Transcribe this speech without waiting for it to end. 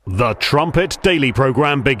The Trumpet Daily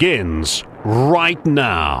program begins right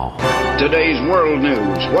now. Today's world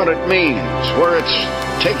news, what it means, where it's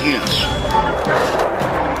taking us.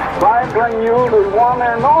 I bring you the one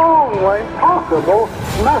and only possible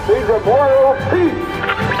message of world peace.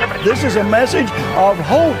 This is a message of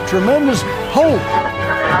hope, tremendous hope.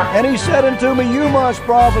 And he said unto me, you must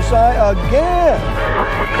prophesy again.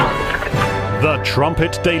 The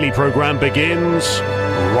Trumpet Daily program begins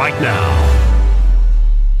right now.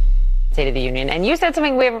 State of the Union, and you said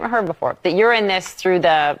something we haven't heard before, that you're in this through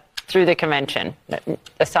the convention,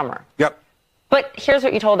 the summer. Yep. But here's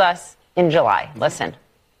what you told us in July. Listen.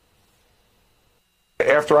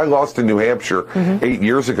 After I lost in New Hampshire 8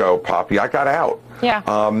 years ago, Poppy, I got out. Yeah.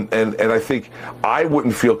 And I think I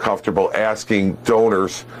wouldn't feel comfortable asking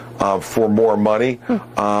donors for more money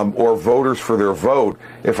or voters for their vote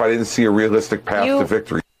if I didn't see a realistic path to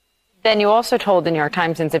victory. Then you also told the New York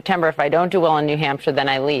Times in September, if I don't do well in New Hampshire, then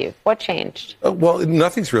I leave. What changed? Well,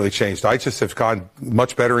 nothing's really changed. I just have gone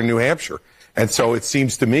much better in New Hampshire. And so it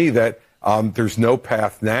seems to me that there's no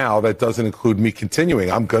path now that doesn't include me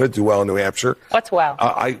continuing. I'm going to do well in New Hampshire. What's well?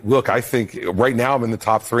 I think right now I'm in the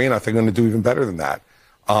top three, and I think I'm going to do even better than that.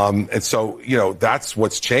 And so, that's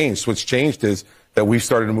what's changed. What's changed is that we've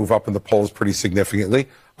started to move up in the polls pretty significantly.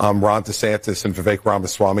 Ron DeSantis and Vivek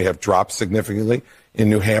Ramaswamy have dropped significantly in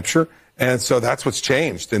New Hampshire. And so that's what's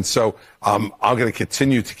changed. And so I'm going to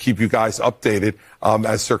continue to keep you guys updated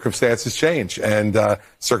as circumstances change. And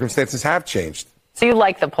circumstances have changed. So you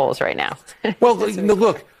like the polls right now? Well,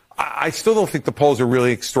 look, I still don't think the polls are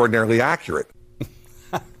really extraordinarily accurate.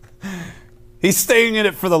 He's staying in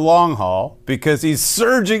it for the long haul because he's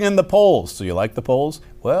surging in the polls. So you like the polls?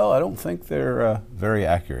 Well, I don't think they're very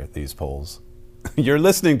accurate, these polls. You're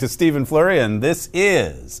listening to Stephen Flurry, and this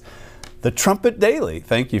is the Trumpet Daily.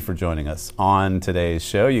 Thank you for joining us on today's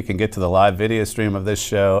show. You can get to the live video stream of this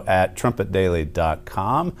show at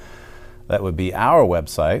trumpetdaily.com. That would be our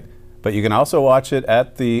website. But you can also watch it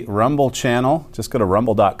at the Rumble channel. Just go to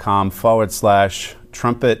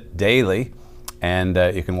rumble.com/Trumpet Daily. And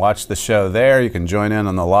you can watch the show there. You can join in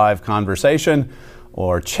on the live conversation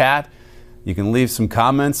or chat. You can leave some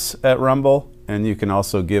comments at Rumble. And you can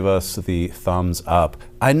also give us the thumbs up.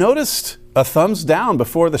 I noticed a thumbs down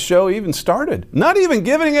before the show even started. Not even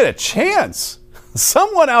giving it a chance.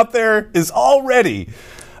 Someone out there is already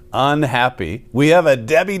unhappy. We have a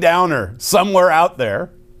Debbie Downer somewhere out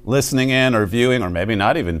there listening in or viewing, or maybe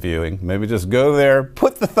not even viewing. Maybe just go there,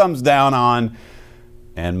 put the thumbs down on,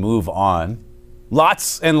 and move on.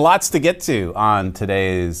 Lots and lots to get to on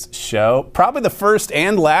today's show. Probably the first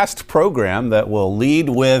and last program that will lead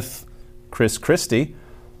with Chris Christie,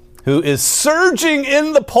 who is surging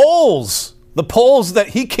in the polls that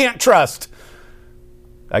he can't trust.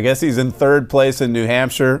 I guess he's in third place in New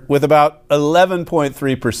Hampshire with about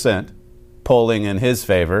 11.3% polling in his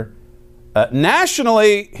favor.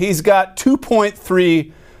 Nationally, he's got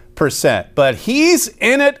 2.3%, but he's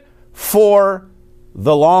in it for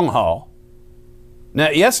the long haul.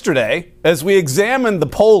 Now, yesterday, as we examined the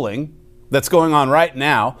polling that's going on right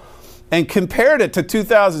now and compared it to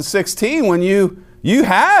 2016 when you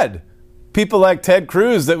had people like Ted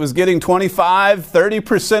Cruz that was getting 25,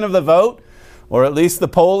 30% of the vote, or at least the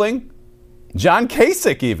polling. John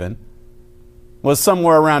Kasich even was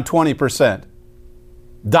somewhere around 20%.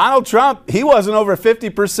 Donald Trump, he wasn't over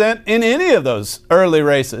 50% in any of those early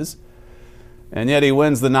races, and yet he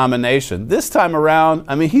wins the nomination. This time around,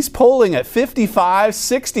 he's polling at 55,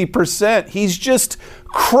 60%. He's just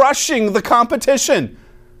crushing the competition.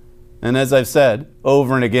 And as I've said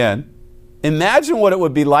over and again, imagine what it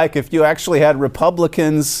would be like if you actually had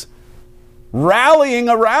Republicans rallying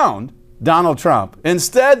around Donald Trump.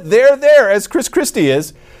 Instead, they're there, as Chris Christie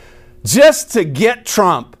is, just to get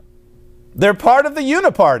Trump. They're part of the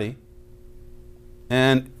uniparty.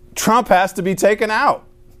 And Trump has to be taken out.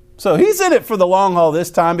 So he's in it for the long haul this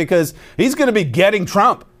time because he's going to be getting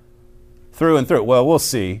Trump through and through. Well, we'll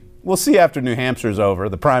see. We'll see after New Hampshire's over,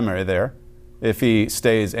 the primary there, if he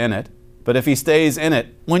stays in it. But if he stays in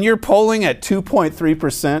it, when you're polling at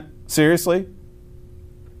 2.3%, seriously?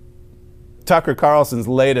 Tucker Carlson's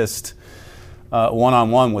latest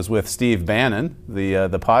one-on-one was with Steve Bannon,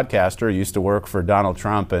 the podcaster who used to work for Donald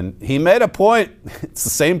Trump. And he made a point, it's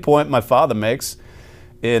the same point my father makes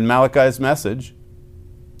in Malachi's message,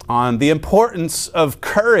 on the importance of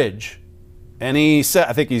courage. And he said,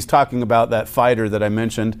 I think he's talking about that fighter that I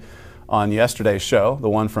mentioned on yesterday's show, the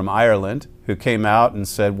one from Ireland, who came out and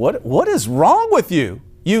said, what is wrong with you?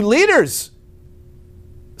 You leaders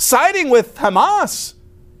siding with Hamas.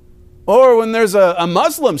 Or when there's a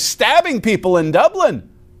Muslim stabbing people in Dublin,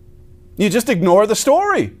 you just ignore the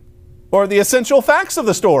story. or the essential facts of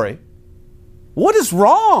the story. What is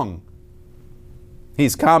wrong?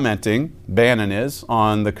 He's commenting, Bannon is,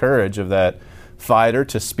 on the courage of that fighter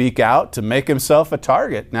to speak out, to make himself a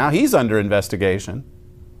target. Now he's under investigation.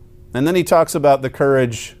 And then he talks about the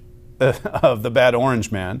courage of the bad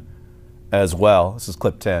orange man as well. This is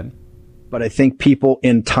clip 10. But I think people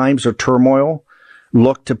in times of turmoil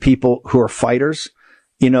look to people who are fighters.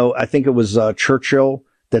 You know, I think it was Churchill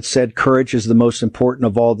that said courage is the most important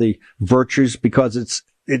of all the virtues because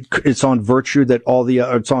it's on virtue that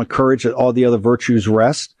it's on courage that all the other virtues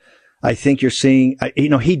rest. I think you're seeing,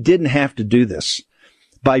 he didn't have to do this.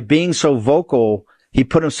 By being so vocal, he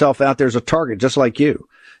put himself out there as a target, just like you.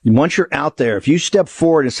 Once you're out there, if you step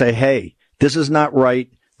forward and say, hey, this is not right,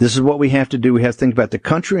 this is what we have to do, we have to think about the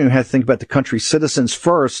country, and we have to think about the country's citizens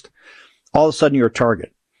first, all of a sudden you're a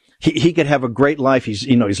target. He could have a great life.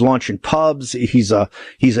 He's launching pubs. He's an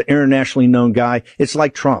internationally known guy. It's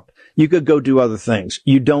like Trump. You could go do other things.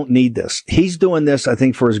 You don't need this. He's doing this, I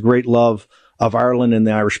think, for his great love of Ireland and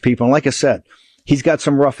the Irish people. And like I said, he's got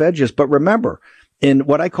some rough edges. But remember, in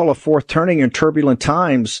what I call a fourth turning in turbulent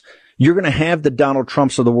times, you're going to have the Donald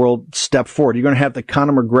Trumps of the world step forward. You're going to have the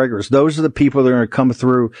Conor McGregors. Those are the people that are going to come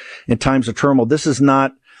through in times of turmoil. These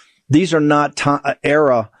are not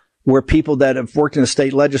era where people that have worked in the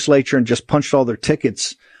state legislature and just punched all their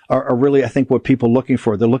tickets are really, I think, what people are looking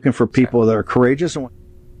for. They're looking for people that are courageous.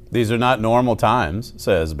 These are not normal times,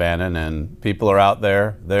 says Bannon, and people are out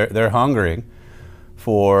there. They're hungering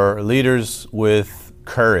for leaders with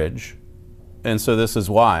courage. And so this is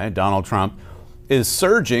why Donald Trump is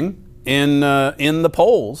surging in the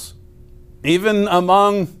polls, even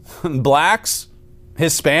among blacks,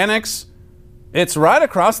 Hispanics. It's right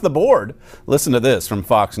across the board. Listen to this from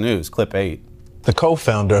Fox News, clip 8. The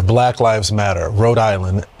co-founder of Black Lives Matter, Rhode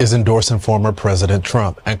Island, is endorsing former President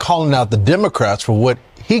Trump and calling out the Democrats for what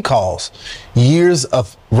he calls years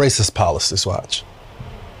of racist policies. Watch.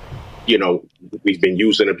 You know, we've been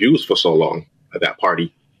used and abused for so long at that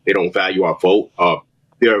party. They don't value our vote.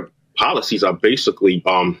 Their policies are basically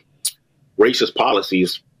racist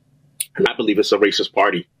policies, and I believe it's a racist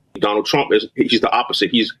party. Donald Trump he's the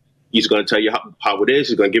opposite. He's going to tell you how it is.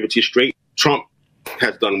 He's going to give it to you straight. Trump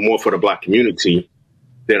has done more for the black community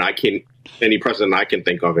than any president I can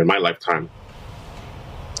think of in my lifetime.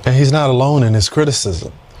 And he's not alone in his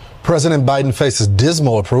criticism. President Biden faces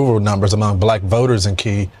dismal approval numbers among black voters in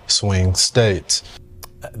key swing states.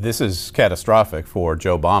 This is catastrophic for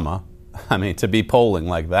Joe Obama. I mean, to be polling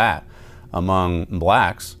like that among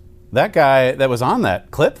blacks. That guy that was on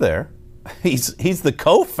that clip there, he's the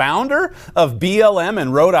co-founder of BLM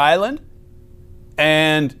in Rhode Island,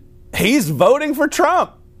 and he's voting for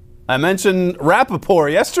Trump. I mentioned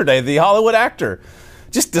Rappaport yesterday, the Hollywood actor,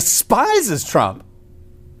 just despises Trump.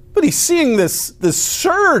 But he's seeing this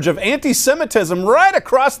surge of anti-Semitism right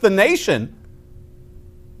across the nation.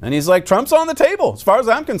 And he's like, Trump's on the table, as far as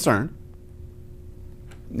I'm concerned.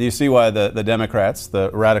 You see why the Democrats,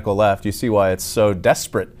 the radical left, you see why it's so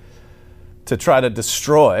desperate to try to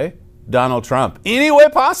destroy Donald Trump any way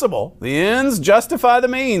possible. The ends justify the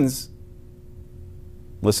means.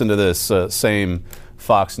 Listen to this same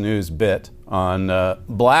Fox News bit on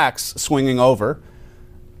blacks swinging over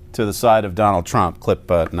to the side of Donald Trump, clip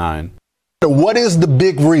 9. What is the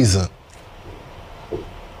big reason?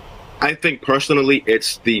 I think personally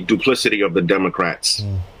it's the duplicity of the Democrats,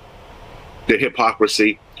 the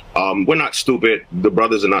hypocrisy. We're not stupid. The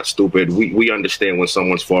brothers are not stupid. We understand when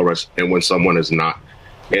someone's for us and when someone is not.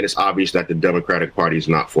 And it's obvious that the Democratic Party is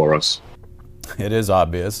not for us. It is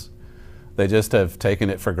obvious. They just have taken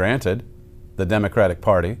it for granted, the Democratic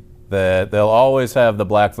Party, that they'll always have the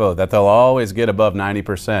black vote, that they'll always get above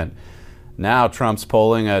 90%. Now Trump's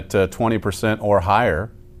polling at 20% or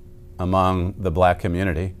higher among the black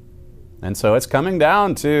community. And so it's coming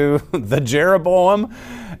down to the Jeroboam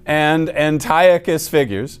and Antiochus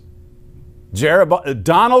figures.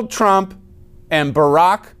 Donald Trump and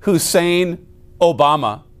Barack Hussein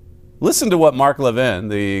Obama. Listen to what Mark Levin,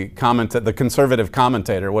 the conservative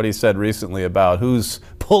commentator, what he said recently about who's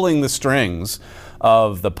pulling the strings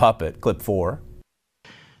of the puppet. Clip 4.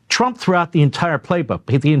 Trump threw out the entire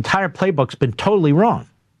playbook. The entire playbook's been totally wrong.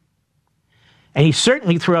 And he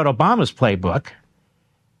certainly threw out Obama's playbook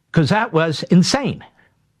because that was insane.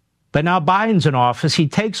 But now Biden's in office. He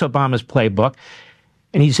takes Obama's playbook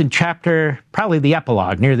and he's in chapter, probably the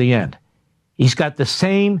epilogue near the end. He's got the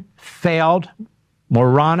same failed,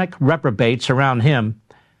 moronic reprobates around him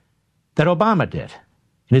that Obama did.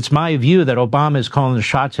 And it's my view that Obama is calling the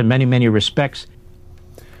shots in many, many respects.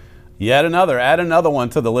 Add another one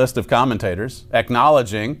to the list of commentators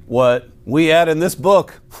acknowledging what we had in this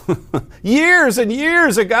book years and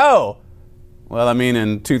years ago. Well, I mean,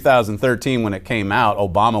 in 2013 when it came out,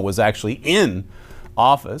 Obama was actually in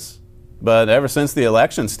office. But ever since the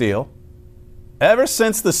election steal, ever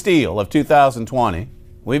since the steal of 2020,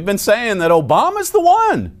 we've been saying that Obama's the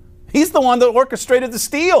one. He's the one that orchestrated the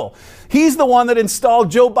steal. He's the one that installed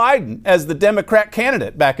Joe Biden as the Democrat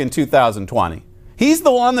candidate back in 2020. He's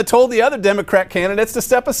the one that told the other Democrat candidates to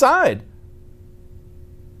step aside.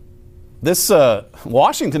 This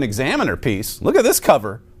Washington Examiner piece, look at this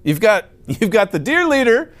cover. You've got the dear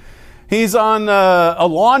leader. He's on a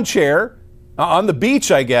lawn chair on the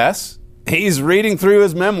beach, I guess. He's reading through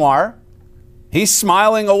his memoir. He's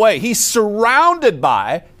smiling away. He's surrounded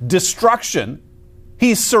by destruction.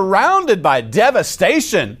 He's surrounded by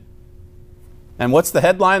devastation. And what's the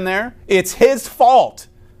headline there? It's his fault.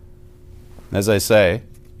 As I say,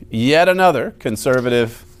 yet another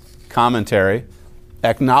conservative commentary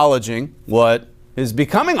acknowledging what is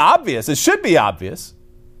becoming obvious. It should be obvious.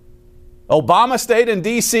 Obama stayed in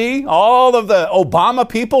D.C. All of the Obama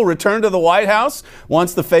people returned to the White House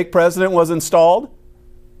once the fake president was installed.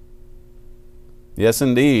 Yes,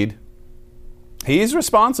 indeed. He's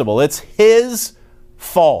responsible. It's his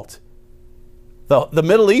fault. The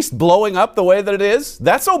Middle East blowing up the way that it is,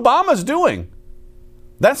 that's Obama's doing.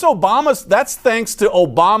 That's thanks to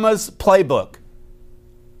Obama's playbook.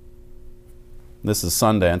 This is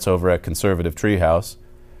Sundance over at Conservative Treehouse.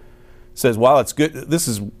 Says, while it's good, this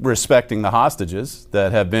is respecting the hostages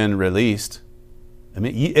that have been released. I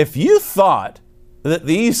mean, if you thought that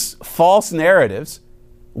these false narratives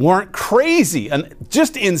weren't crazy and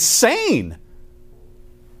just insane,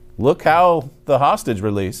 look how the hostage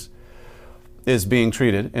release is being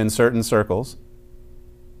treated in certain circles.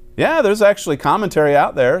 Yeah, there's actually commentary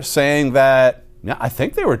out there saying that, yeah, I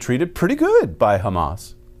think they were treated pretty good by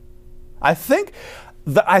Hamas. I think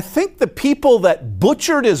the people that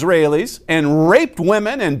butchered Israelis and raped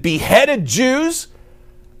women and beheaded Jews,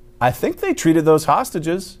 I think they treated those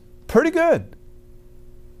hostages pretty good.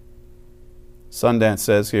 Sundance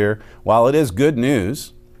says here, while it is good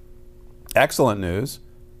news, excellent news,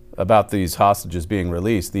 about these hostages being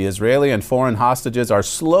released, the Israeli and foreign hostages are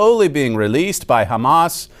slowly being released by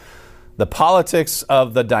Hamas. The politics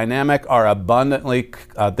of the dynamic are abundantly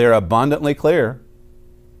clear.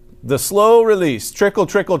 The slow release, trickle,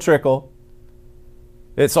 trickle, trickle.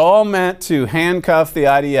 It's all meant to handcuff the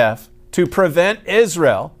IDF to prevent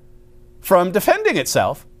Israel from defending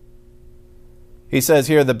itself. He says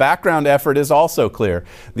here, the background effort is also clear.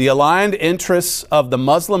 The aligned interests of the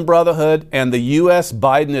Muslim Brotherhood and the U.S.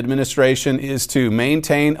 Biden administration is to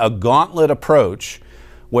maintain a gauntlet approach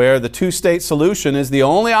where the two-state solution is the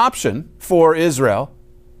only option for Israel,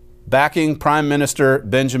 backing Prime Minister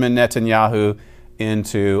Benjamin Netanyahu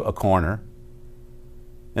into a corner.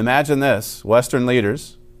 Imagine this, Western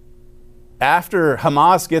leaders, after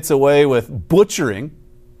Hamas gets away with butchering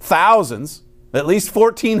thousands, at least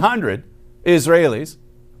 1,400 Israelis,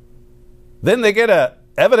 then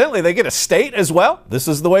evidently they get a state as well. This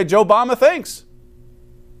is the way Joe Obama thinks.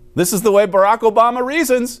 This is the way Barack Obama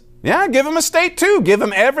reasons. Yeah, give them a state too. Give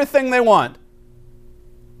them everything they want.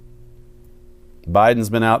 Biden's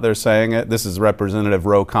been out there saying it. This is Representative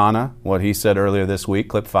Ro Khanna, what he said earlier this week,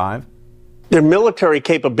 clip 5. Their military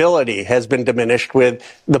capability has been diminished with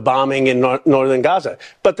the bombing in northern Gaza.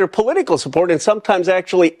 But their political support and sometimes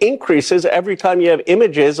actually increases every time you have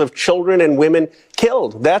images of children and women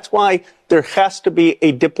killed. That's why there has to be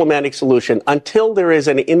a diplomatic solution. Until there is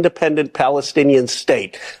an independent Palestinian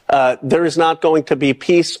state, there is not going to be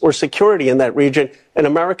peace or security in that region. And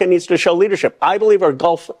America needs to show leadership. I believe our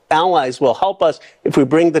Gulf allies will help us if we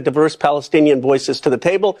bring the diverse Palestinian voices to the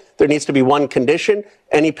table. There needs to be one condition.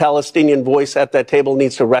 Any Palestinian voice at that table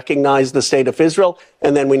needs to recognize the state of Israel.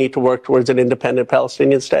 And then we need to work towards an independent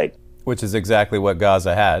Palestinian state. Which is exactly what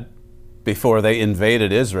Gaza had before they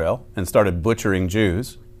invaded Israel and started butchering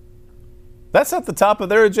Jews. That's at the top of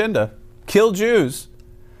their agenda. Kill Jews.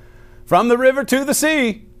 From the river to the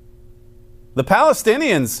sea. The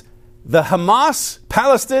Palestinians, the Hamas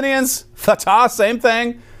Palestinians, Fatah, same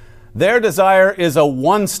thing. Their desire is a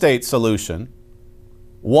one-state solution.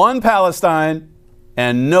 One Palestine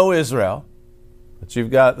and no Israel. But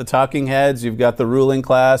you've got the talking heads, you've got the ruling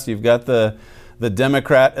class, you've got the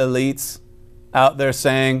Democrat elites out there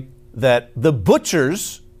saying that the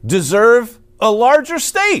butchers deserve a larger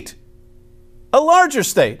state. A larger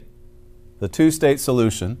state. The two-state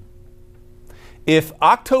solution. If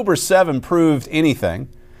October 7 proved anything,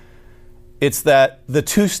 it's that the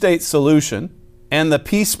two-state solution and the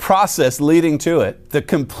peace process leading to it, the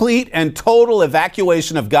complete and total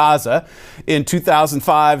evacuation of Gaza in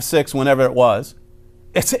 2005, 6, whenever it was,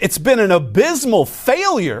 it's been an abysmal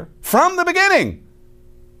failure from the beginning.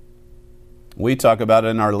 We talk about it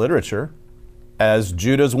in our literature as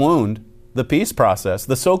Judah's wound, the peace process,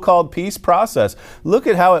 the so-called peace process. Look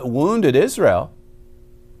at how it wounded Israel.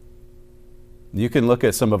 You can look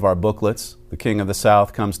at some of our booklets. The King of the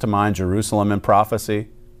South comes to mind, Jerusalem in Prophecy.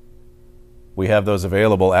 We have those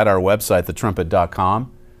available at our website,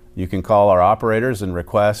 thetrumpet.com. You can call our operators and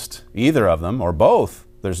request either of them or both.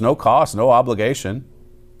 There's no cost, no obligation.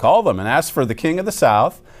 Call them and ask for the King of the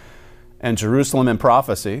South and Jerusalem in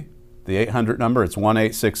Prophecy. The 800 number, it's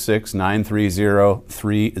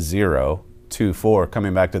 1-866-930-3024.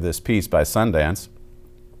 Coming back to this piece by Sundance.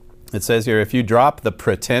 It says here, if you drop the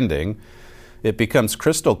pretending, it becomes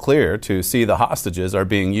crystal clear to see the hostages are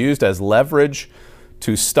being used as leverage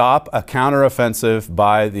to stop a counteroffensive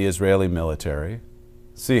by the Israeli military.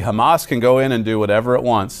 See, Hamas can go in and do whatever it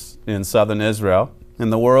wants in southern Israel,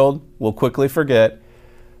 and the world will quickly forget,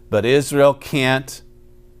 but Israel can't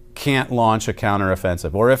launch a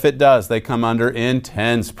counteroffensive. Or if it does, they come under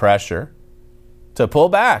intense pressure to pull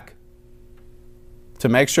back, to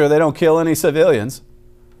make sure they don't kill any civilians.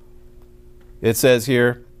 It says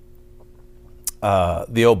here,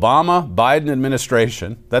 the Obama-Biden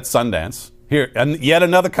administration, that's Sundance, here, and yet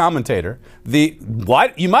another commentator,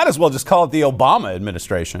 you might as well just call it the Obama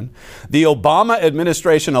administration. The Obama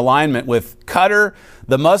administration alignment with Qatar,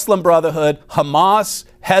 the Muslim Brotherhood, Hamas,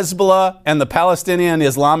 Hezbollah, and the Palestinian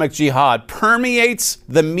Islamic Jihad permeates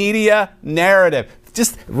the media narrative.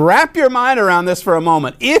 Just wrap your mind around this for a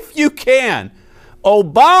moment. If you can,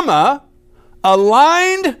 Obama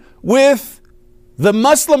aligned with the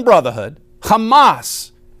Muslim Brotherhood,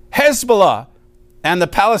 Hamas, Hezbollah, and the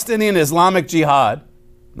Palestinian Islamic Jihad.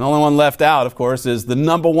 The only one left out, of course, is the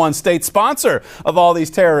number one state sponsor of all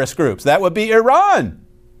these terrorist groups. That would be Iran.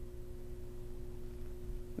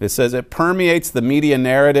 It says it permeates the media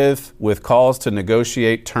narrative with calls to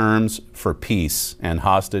negotiate terms for peace and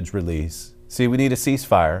hostage release. See, we need a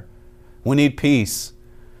ceasefire. We need peace.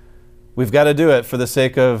 We've got to do it for the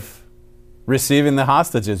sake of receiving the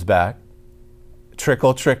hostages back.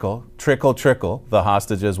 Trickle, trickle, trickle, trickle, the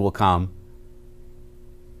hostages will come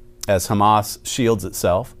as Hamas shields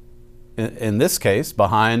itself, in this case,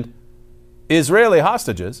 behind Israeli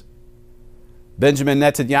hostages. Benjamin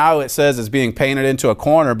Netanyahu, it says, is being painted into a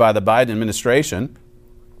corner by the Biden administration,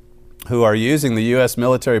 who are using the U.S.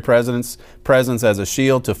 military presence as a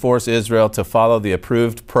shield to force Israel to follow the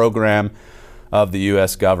approved program of the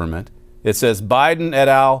U.S. government. It says Biden et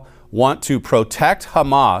al. Want to protect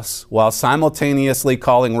Hamas while simultaneously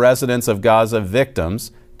calling residents of Gaza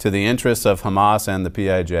victims to the interests of Hamas and the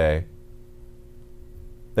PIJ.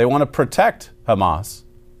 They want to protect Hamas.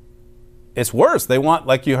 It's worse. They want,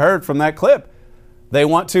 like you heard from that clip, they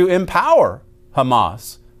want to empower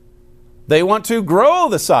Hamas. They want to grow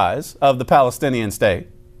the size of the Palestinian state.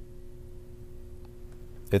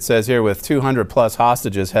 It says here, with 200 plus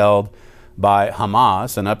hostages held by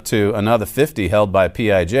Hamas and up to another 50 held by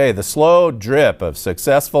PIJ, the slow drip of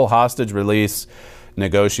successful hostage release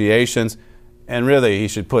negotiations, and really he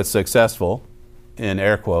should put successful in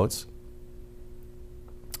air quotes,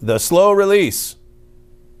 the slow release,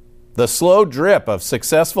 the slow drip of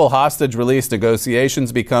successful hostage release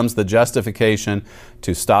negotiations becomes the justification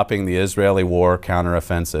to stopping the Israeli war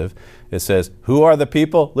counteroffensive. It says, who are the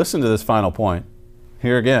people? Listen to this final point.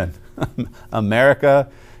 Here again, America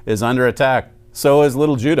is under attack. So is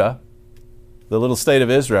little Judah, the little state of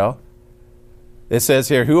Israel. It says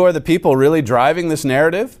here, who are the people really driving this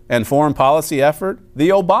narrative and foreign policy effort? The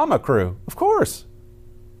Obama crew, of course.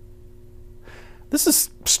 This is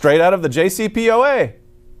straight out of the JCPOA.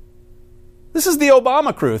 This is the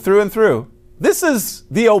Obama crew through and through. This is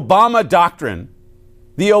the Obama doctrine,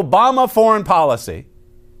 the Obama foreign policy.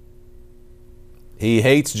 He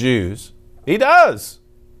hates Jews. He does.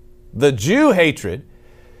 The Jew hatred,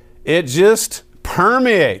 it just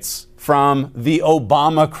permeates from the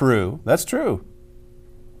Obama crew. That's true.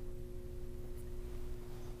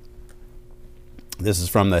 This is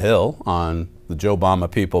from The Hill on the Joe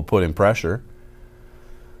Obama people putting pressure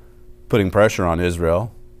on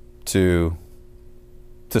Israel to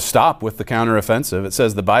stop with the counteroffensive. It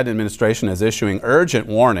says the Biden administration is issuing urgent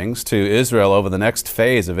warnings to Israel over the next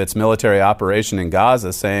phase of its military operation in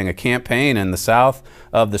Gaza, saying a campaign in the south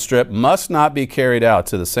of the Strip must not be carried out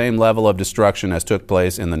to the same level of destruction as took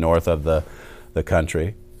place in the north of the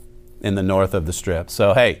country, in the north of the Strip.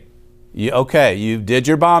 So, hey, you did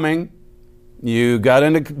your bombing. You got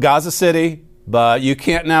into Gaza City, but you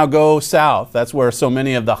can't now go south. That's where so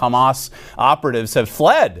many of the Hamas operatives have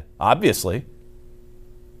fled, obviously.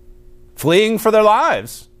 Fleeing for their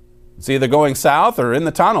lives. It's either going south or in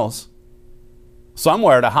the tunnels.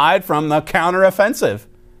 Somewhere to hide from the counteroffensive.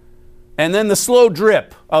 And then the slow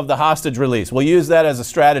drip of the hostage release. We'll use that as a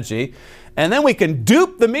strategy. And then we can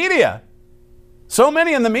dupe the media. So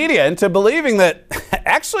many in the media into believing that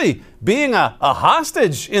actually being a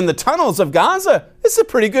hostage in the tunnels of Gaza is a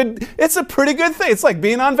pretty good thing. It's like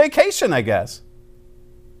being on vacation, I guess.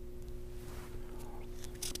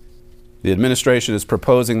 The administration is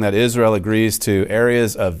proposing that Israel agrees to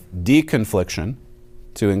areas of deconfliction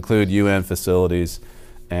to include UN facilities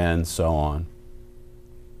and so on.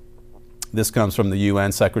 This comes from the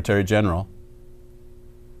UN Secretary General.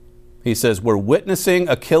 He says, we're witnessing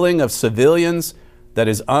a killing of civilians that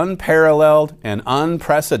is unparalleled and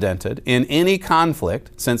unprecedented in any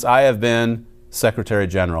conflict since I have been Secretary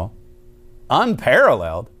General.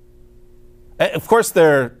 Unparalleled? Of course,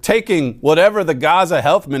 they're taking whatever the Gaza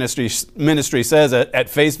Health Ministry says at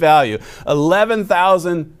face value.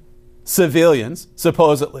 11,000 civilians,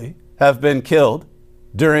 supposedly, have been killed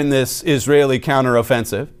during this Israeli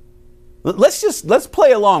counteroffensive. Let's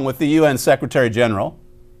play along with the UN Secretary General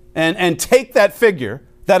and take that figure,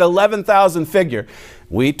 that 11,000 figure.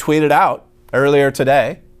 We tweeted out earlier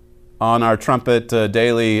today on our Trumpet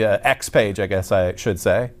Daily X page, I guess I should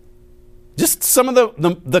say. Just some of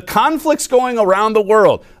the conflicts going around the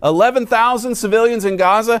world. 11,000 civilians in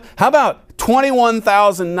Gaza. How about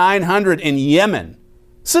 21,900 in Yemen?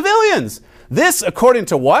 Civilians. This according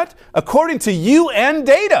to what? According to UN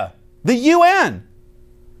data. The UN.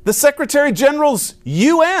 The Secretary General's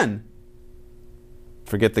UN.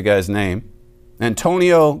 Forget the guy's name.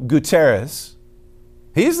 Antonio Guterres.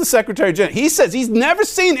 He's the Secretary General. He says he's never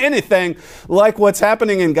seen anything like what's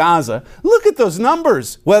happening in Gaza. Look at those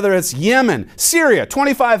numbers. Whether it's Yemen, Syria,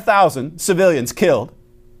 25,000 civilians killed.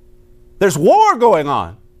 There's war going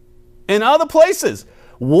on in other places.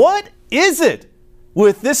 What is it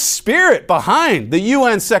with this spirit behind the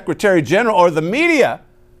UN Secretary General or the media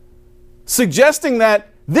suggesting that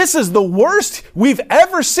this is the worst we've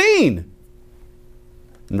ever seen?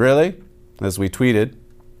 Really? As we tweeted,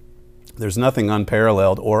 there's nothing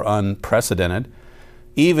unparalleled or unprecedented,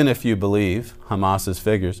 even if you believe Hamas's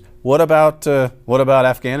figures. What about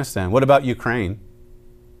Afghanistan? What about Ukraine?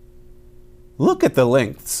 Look at the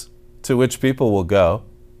lengths to which people will go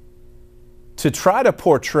to try to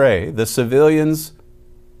portray the civilians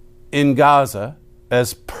in Gaza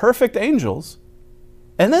as perfect angels,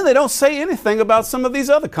 and then they don't say anything about some of these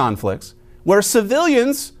other conflicts where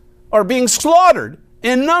civilians are being slaughtered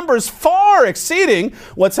in numbers far exceeding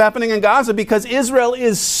what's happening in Gaza because Israel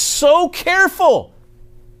is so careful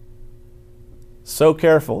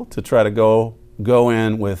to try to go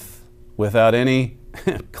in without any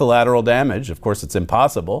collateral damage. Of course, it's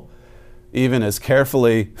impossible, even as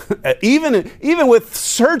carefully, even with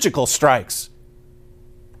surgical strikes.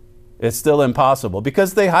 It's still impossible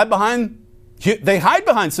because they hide behind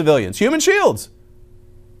civilians, human shields.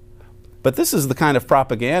 But this is the kind of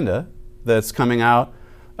propaganda that's coming out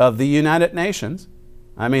of the United Nations.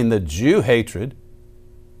 I mean, the Jew hatred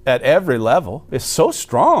at every level is so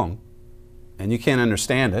strong, and you can't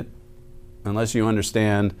understand it unless you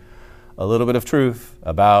understand a little bit of truth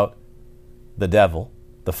about the devil,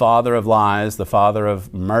 the father of lies, the father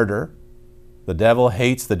of murder. The devil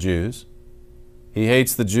hates the Jews. He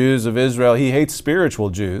hates the Jews of Israel. He hates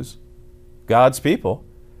spiritual Jews, God's people.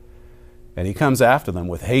 And he comes after them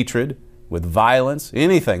with hatred, with violence,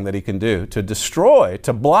 anything that he can do to destroy,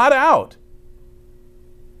 to blot out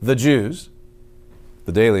the Jews.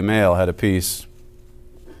 The Daily Mail had a piece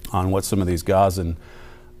on what some of these Gazan,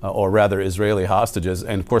 or rather Israeli hostages,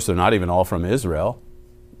 and of course they're not even all from Israel.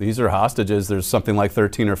 These are hostages. There's something like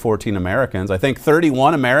 13 or 14 Americans. I think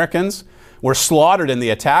 31 Americans were slaughtered in the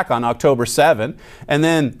attack on October 7, and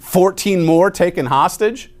then 14 more taken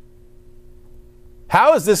hostage.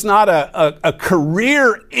 How is this not a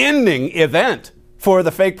career-ending event for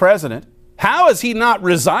the fake president? How is he not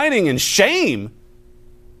resigning in shame?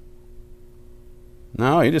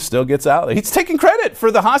 No, he just still gets out. He's taking credit for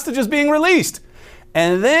the hostages being released.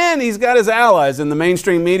 And then he's got his allies in the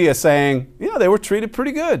mainstream media saying, they were treated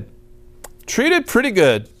pretty good. Treated pretty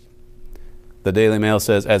good. The Daily Mail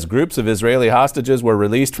says, as groups of Israeli hostages were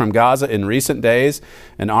released from Gaza in recent days,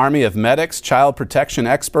 an army of medics, child protection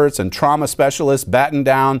experts, and trauma specialists battened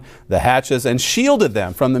down the hatches and shielded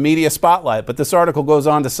them from the media spotlight. But this article goes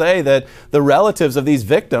on to say that the relatives of these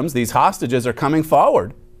victims, these hostages, are coming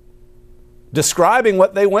forward, describing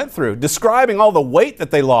what they went through, describing all the weight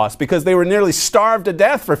that they lost because they were nearly starved to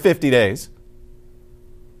death for 50 days.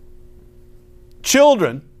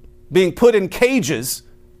 children being put in cages,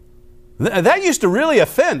 that used to really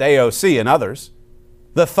offend AOC and others.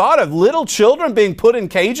 The thought of little children being put in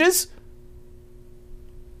cages?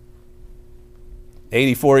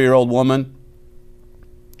 84-year-old woman.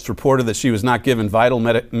 It's reported that she was not given vital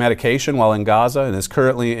medication while in Gaza and is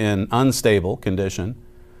currently in unstable condition.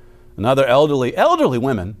 Another elderly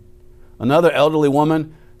woman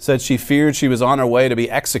said she feared she was on her way to be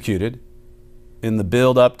executed in the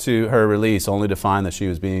build up to her release, only to find that she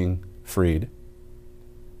was being freed.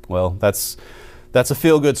 Well, that's a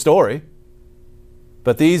feel-good story.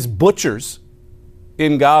 But these butchers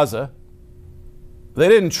in Gaza, they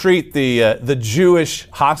didn't treat the Jewish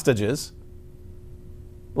hostages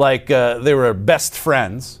like they were best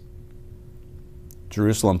friends.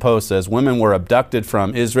 Jerusalem Post says women were abducted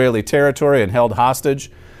from Israeli territory and held hostage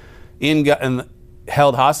by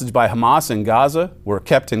Hamas in Gaza, were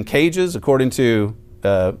kept in cages, according to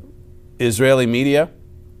Israeli media.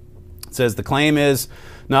 It says the claim is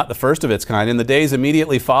not the first of its kind. In the days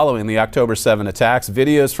immediately following the October 7 attacks,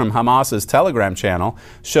 videos from Hamas's Telegram channel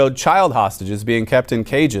showed child hostages being kept in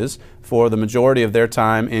cages for the majority of their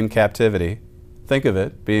time in captivity. Think of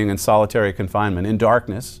it, being in solitary confinement, in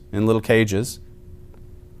darkness, in little cages.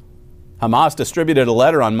 Hamas distributed a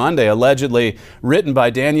letter on Monday allegedly written by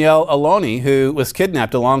Danielle Aloni, who was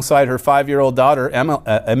kidnapped alongside her 5-year-old daughter,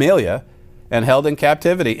 Amelia, and held in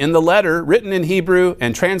captivity. In the letter, written in Hebrew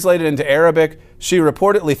and translated into Arabic, she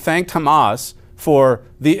reportedly thanked Hamas for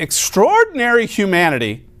the extraordinary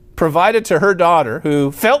humanity provided to her daughter,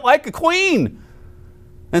 who felt like a queen.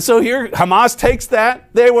 And so here, Hamas takes that.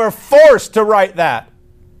 They were forced to write that.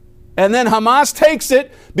 And then Hamas takes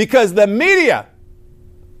it because the media,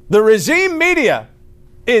 the regime media,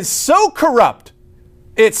 is so corrupt.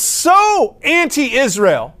 It's so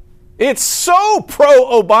anti-Israel. It's so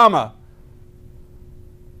pro-Obama.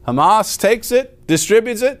 Hamas takes it,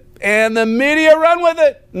 distributes it, and the media run with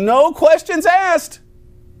it. No questions asked.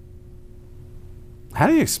 How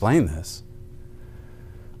do you explain this?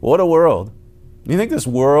 What a world. Do you think this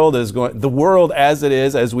world is the world as it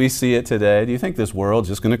is, as we see it today, do you think this world is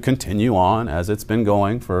just going to continue on as it's been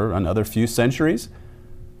going for another few centuries?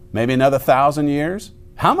 Maybe another 1,000 years?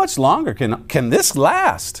 How much longer can this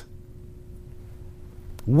last?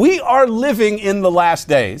 We are living in the last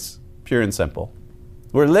days, pure and simple.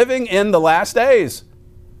 We're living in the last days.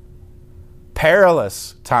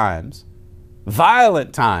 Perilous times,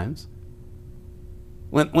 violent times,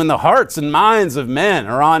 when the hearts and minds of men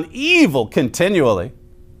are on evil continually.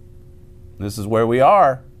 This is where we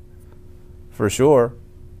are, for sure.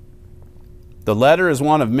 The letter is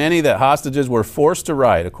one of many that hostages were forced to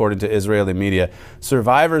write, according to Israeli media.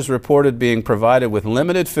 Survivors reported being provided with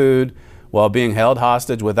limited food while being held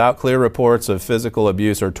hostage without clear reports of physical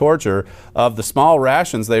abuse or torture. Of the small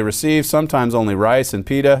rations they received, sometimes only rice and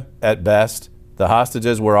pita at best, the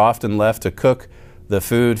hostages were often left to cook the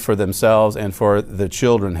food for themselves and for the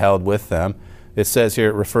children held with them. It says here,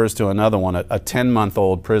 it refers to another one, a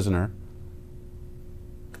 10-month-old prisoner.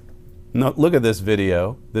 No, look at this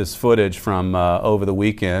video, this footage from over the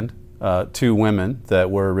weekend. 2 women that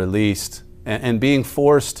were released and being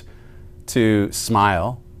forced to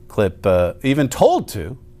smile. Clip, even told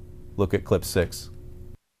to. Look at clip 6.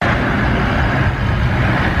 Bye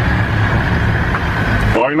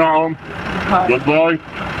now. Goodbye.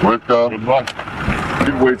 Welcome. Goodbye.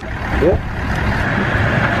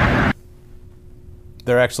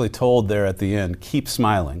 They're actually told there at the end, keep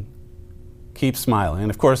smiling. Keep smiling. And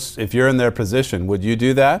of course, if you're in their position, would you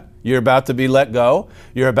do that? You're about to be let go.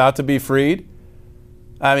 You're about to be freed.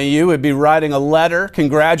 I mean, you would be writing a letter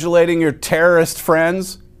congratulating your terrorist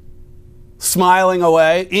friends, smiling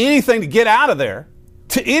away, anything to get out of there,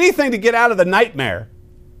 anything to get out of the nightmare.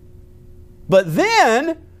 But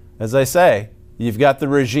then, as I say, you've got the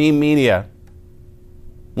regime media.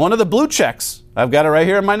 One of the blue checks, I've got it right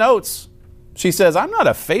here in my notes. She says, I'm not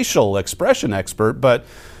a facial expression expert, but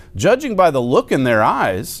judging by the look in their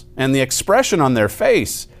eyes and the expression on their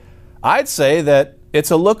face, I'd say that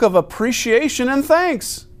it's a look of appreciation and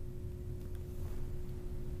thanks.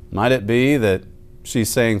 Might it be that she's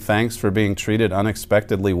saying thanks for being treated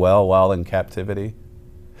unexpectedly well while in captivity?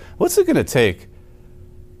 What's it going to take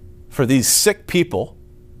for these sick people,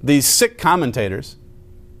 these sick commentators,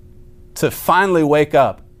 to finally wake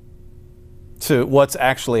up to what's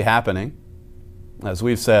actually happening? As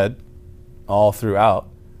we've said all throughout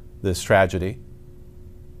this tragedy,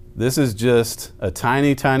 this is just a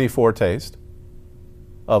tiny, tiny foretaste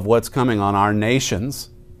of what's coming on our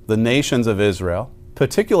nations, the nations of Israel,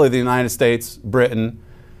 particularly the United States, Britain,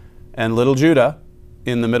 and little Judah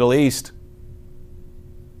in the Middle East.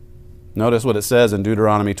 Notice what it says in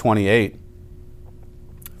Deuteronomy 28.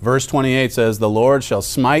 Verse 28 says, the Lord shall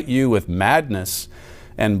smite you with madness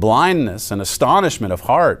and blindness and astonishment of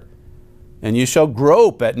heart. And you shall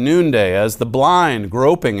grope at noonday as the blind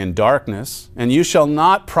groping in darkness. And you shall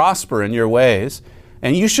not prosper in your ways.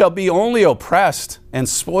 And you shall be only oppressed and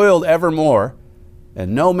spoiled evermore.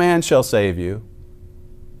 And no man shall save you.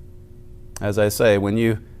 As I say, when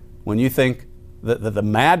you think that the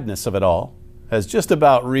madness of it all has just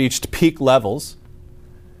about reached peak levels,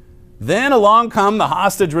 then along come the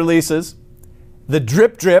hostage releases, the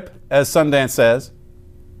drip drip, as Sundance says,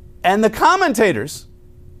 and the commentators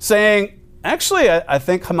saying, actually, I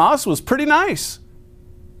think Hamas was pretty nice.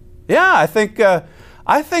 Yeah, I think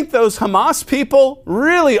those Hamas people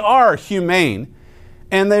really are humane,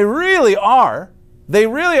 and they really are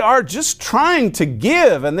just trying to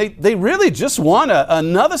give, and they really just want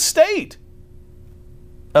another state,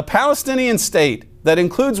 a Palestinian state that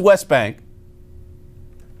includes West Bank.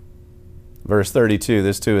 Verse 32,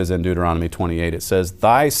 this too is in Deuteronomy 28. It says,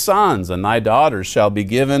 thy sons and thy daughters shall be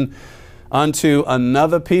given unto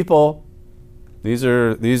another people. These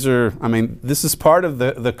are, this is part of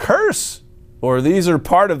the curse, or these are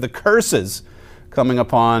part of the curses coming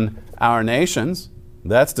upon our nations.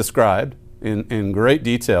 That's described in great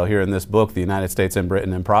detail here in this book, The United States and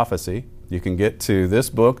Britain in Prophecy. You can get to this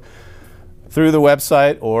book through the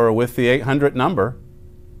website or with the 800 number.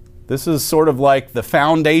 This is sort of like the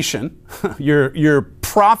foundation, your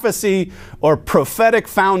prophecy or prophetic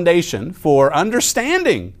foundation for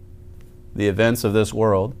understanding the events of this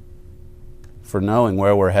world, for knowing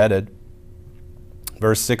where we're headed.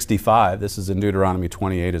 Verse 65, this is in Deuteronomy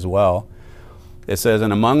 28 as well. It says,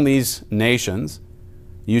 and among these nations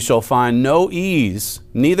you shall find no ease,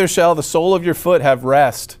 neither shall the sole of your foot have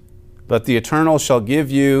rest, but the Eternal shall give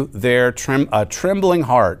you there a trembling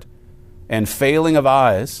heart and failing of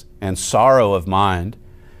eyes and sorrow of mind.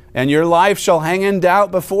 And your life shall hang in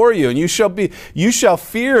doubt before you, and you shall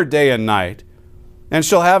fear day and night, and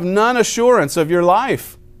shall have none assurance of your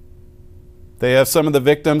life. They have some of the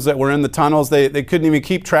victims that were in the tunnels, they couldn't even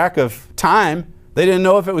keep track of time. They didn't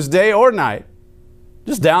know if it was day or night.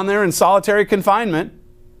 Just down there in solitary confinement.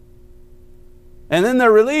 And then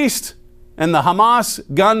they're released, and the Hamas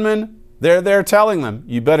gunmen, they're there telling them,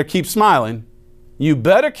 you better keep smiling. You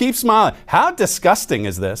better keep smiling. How disgusting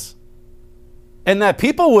is this? And that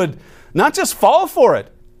people would not just fall for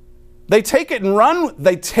it. They take it and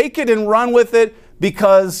run with it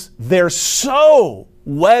because they're so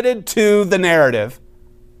wedded to the narrative.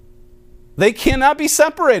 They cannot be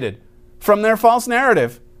separated from their false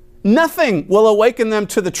narrative. Nothing will awaken them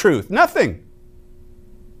to the truth. Nothing.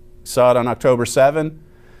 We saw it on October 7.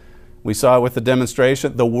 We saw it with the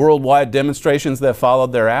demonstration, the worldwide demonstrations that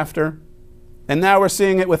followed thereafter. And now we're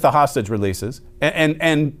seeing it with the hostage releases.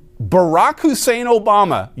 And Barack Hussein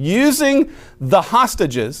Obama using the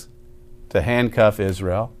hostages to handcuff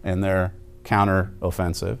Israel and their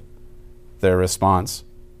counteroffensive, their response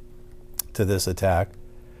to this attack.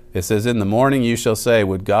 It says, in the morning you shall say,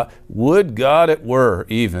 would God it were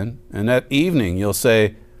even. And at evening you'll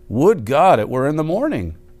say, would God it were in the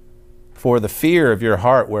morning. For the fear of your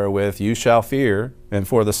heart wherewith you shall fear, and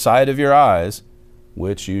for the sight of your eyes,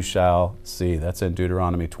 which you shall see. That's in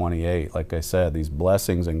Deuteronomy 28. Like I said, these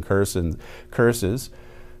blessings and curses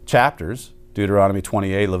chapters, Deuteronomy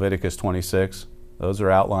 28, Leviticus 26, those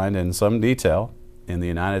are outlined in some detail in the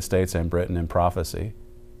United States and Britain in Prophecy.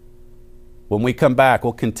 When we come back,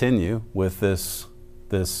 we'll continue with this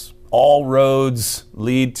all roads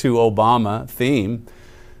lead to Obama theme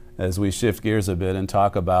as we shift gears a bit and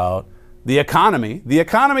talk about the economy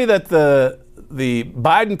that the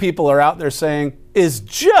Biden people are out there saying is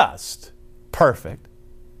just perfect.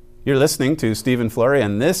 You're listening to Stephen Flurry,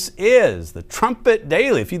 and this is the Trumpet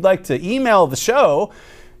Daily. If you'd like to email the show,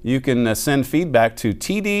 you can send feedback to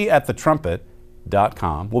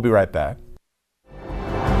td@thetrumpet.com. We'll be right back.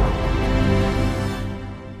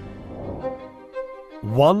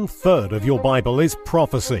 One third of your Bible is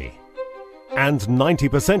prophecy, and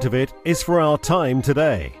 90% of it is for our time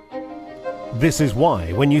today. This is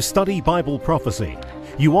why, when you study Bible prophecy,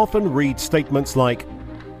 you often read statements like,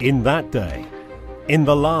 in that day, in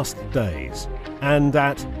the last days, and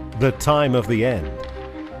at the time of the end.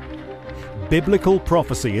 Biblical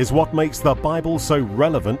prophecy is what makes the Bible so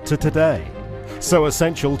relevant to today, so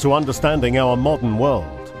essential to understanding our modern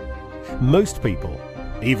world. Most people,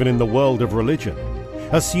 even in the world of religion,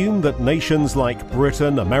 assume that nations like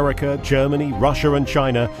Britain, America, Germany, Russia, and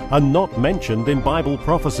China are not mentioned in Bible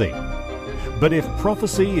prophecy. But if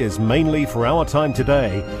prophecy is mainly for our time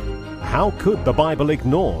today, how could the Bible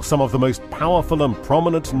ignore some of the most powerful and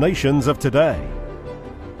prominent nations of today?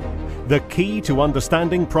 The key to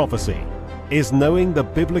understanding prophecy is knowing the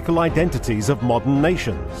biblical identities of modern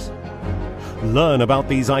nations. Learn about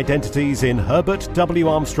these identities in Herbert W.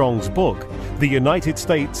 Armstrong's book, The United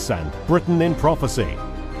States and Britain in Prophecy.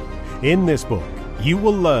 In this book, you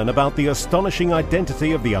will learn about the astonishing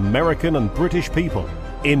identity of the American and British people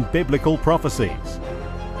in biblical prophecies.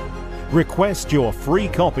 Request your free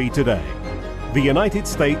copy today. The United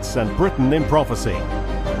States and Britain in Prophecy.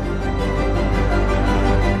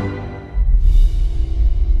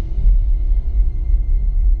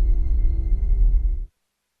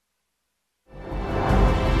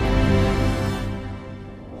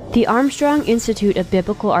 The Armstrong Institute of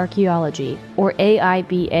Biblical Archaeology, or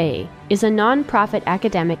AIBA, is a non-profit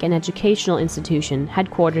academic and educational institution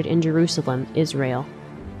headquartered in Jerusalem, Israel.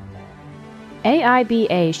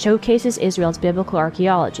 AIBA showcases Israel's biblical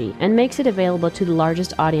archaeology and makes it available to the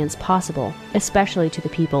largest audience possible, especially to the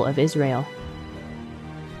people of Israel.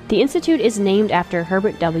 The institute is named after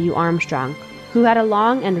Herbert W. Armstrong, who had a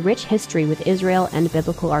long and rich history with Israel and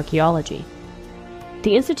biblical archaeology.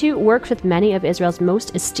 The institute works with many of Israel's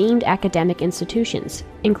most esteemed academic institutions,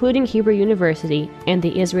 including Hebrew University and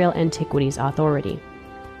the Israel Antiquities Authority.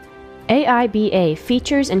 AIBA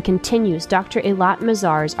features and continues Dr. Eilat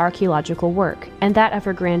Mazar's archaeological work and that of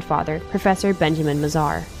her grandfather, Professor Benjamin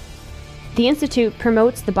Mazar. The institute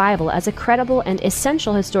promotes the Bible as a credible and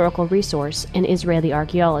essential historical resource in Israeli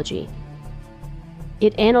archaeology.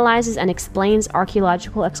 It analyzes and explains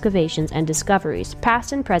archaeological excavations and discoveries,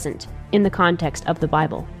 past and present, in the context of the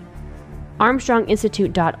Bible.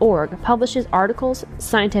 ArmstrongInstitute.org publishes articles,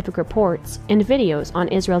 scientific reports, and videos on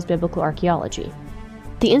Israel's biblical archaeology.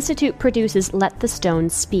 The institute produces Let the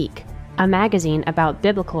Stones Speak, a magazine about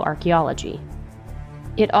biblical archaeology.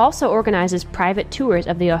 It also organizes private tours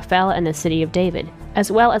of the Ophel and the City of David,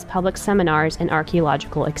 as well as public seminars and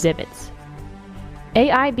archaeological exhibits.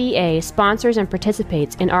 AIBA sponsors and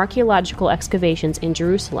participates in archaeological excavations in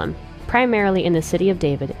Jerusalem, primarily in the City of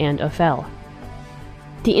David and Ophel.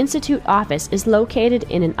 The Institute office is located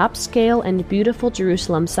in an upscale and beautiful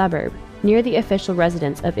Jerusalem suburb, near the official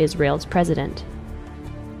residence of Israel's president.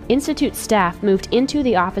 Institute staff moved into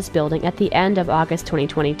the office building at the end of August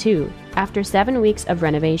 2022, after 7 weeks of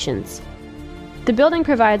renovations. The building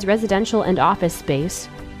provides residential and office space,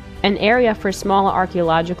 an area for small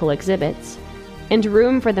archaeological exhibits, and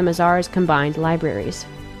room for the Mazar's combined libraries.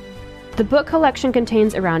 The book collection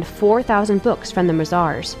contains around 4,000 books from the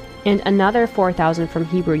Mazars, and another 4,000 from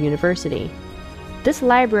Hebrew University. This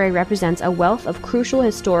library represents a wealth of crucial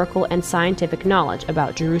historical and scientific knowledge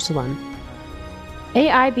about Jerusalem.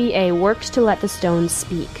 AIBA works to let the stones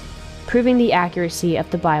speak, proving the accuracy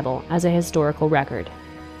of the Bible as a historical record.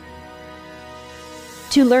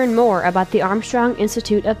 To learn more about the Armstrong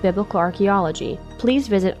Institute of Biblical Archaeology, please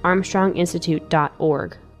visit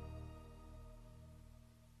armstronginstitute.org.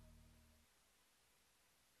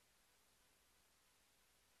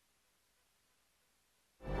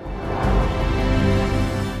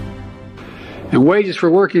 And wages for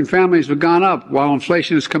working families have gone up while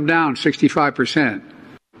inflation has come down 65%.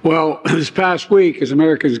 Well, this past week, as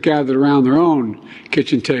Americans gathered around their own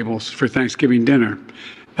kitchen tables for Thanksgiving dinner,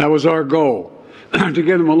 that was our goal, to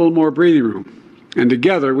give them a little more breathing room. And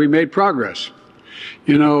together, we made progress.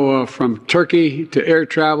 You know, from turkey to air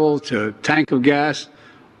travel to tank of gas,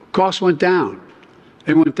 costs went down.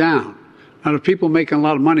 They went down. Now, to people making a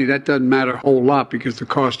lot of money, that doesn't matter a whole lot because the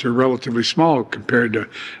costs are relatively small compared to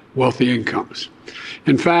wealthy incomes.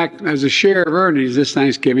 In fact, as a share of earnings this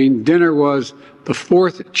Thanksgiving, dinner was the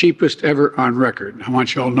 4th cheapest ever on record. I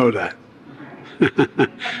want you all to know that.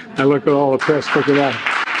 I look at all the press, look at that.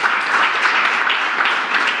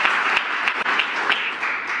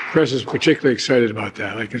 Press is particularly excited about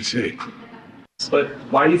that, I can see. But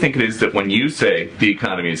why do you think it is that when you say the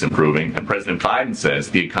economy is improving and President Biden says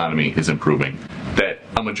the economy is improving, that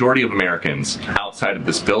a majority of Americans outside of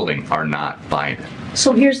this building are not buying it?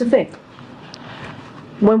 So here's the thing.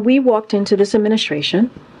 When we walked into this administration,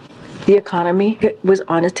 the economy was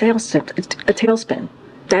on a tailspin.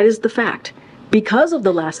 That is the fact. Because of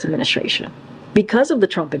the last administration, because of the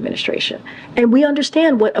Trump administration. And we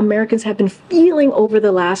understand what Americans have been feeling over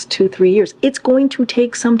the last 2-3 years. It's going to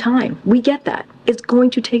take some time. We get that. It's going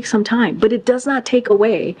to take some time. But it does not take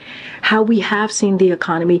away how we have seen the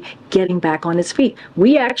economy getting back on its feet.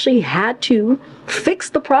 We actually had to fix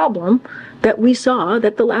the problem that we saw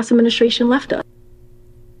that the last administration left us.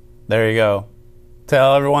 There you go.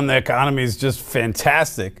 Tell everyone the economy is just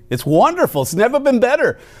fantastic. It's wonderful. It's never been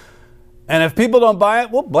better. And if people don't buy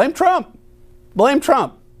it, well, blame Trump. Blame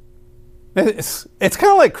Trump. It's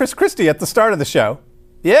kind of like Chris Christie at the start of the show.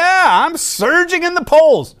 Yeah, I'm surging in the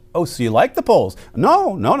polls. Oh, so you like the polls?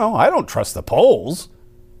 No, I don't trust the polls.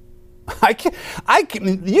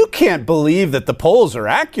 You can't believe that the polls are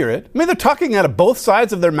accurate. I mean, they're talking out of both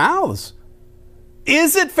sides of their mouths.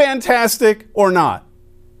 Is it fantastic or not?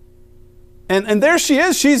 And there she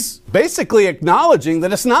is. She's basically acknowledging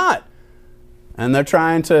that it's not. And they're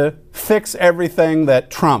trying to fix everything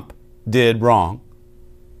that Trump did wrong.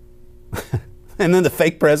 And then the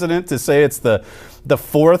fake president to say it's the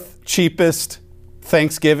fourth cheapest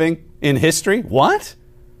Thanksgiving in history? What?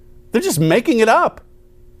 They're just making it up.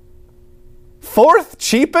 Fourth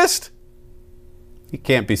cheapest? You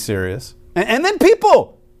can't be serious. And then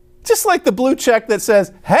people, just like the blue check that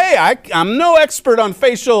says, hey, I'm no expert on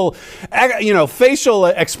facial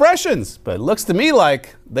expressions, but it looks to me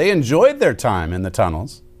like they enjoyed their time in the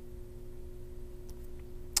tunnels.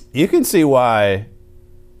 You can see why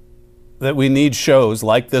that we need shows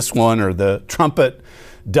like this one or the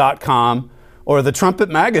trumpet.com or the Trumpet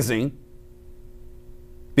magazine,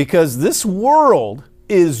 because this world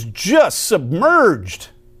is just submerged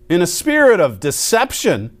in a spirit of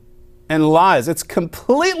deception and lies. It's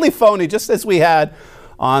completely phony, just as we had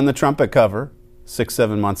on the Trumpet cover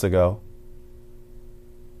 6-7 months ago.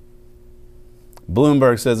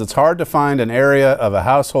 Bloomberg says it's hard to find an area of a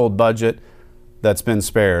household budget that's been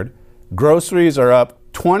spared. Groceries are up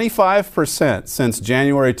 25% since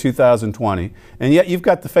January 2020, and yet you've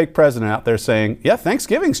got the fake president out there saying, yeah,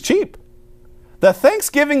 Thanksgiving's cheap. The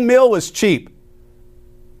Thanksgiving meal was cheap.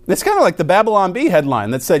 It's kind of like the Babylon Bee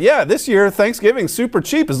headline that said, yeah, this year Thanksgiving's super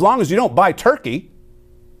cheap as long as you don't buy turkey.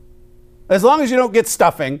 As long as you don't get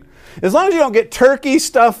stuffing. As long as you don't get turkey,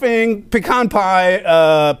 stuffing, pecan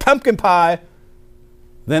pie, pumpkin pie,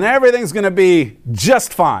 then everything's going to be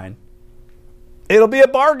just fine. It'll be a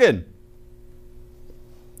bargain.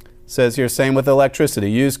 Says here, same with electricity.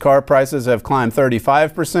 Used car prices have climbed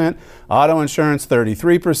 35%, auto insurance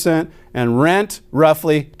 33%, and rent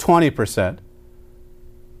roughly 20%.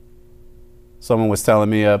 Someone was telling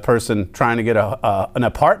me a person trying to get an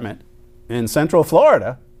apartment in Central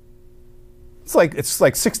Florida, it's like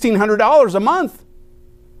 $1,600 a month.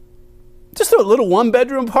 Just a little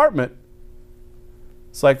one-bedroom apartment.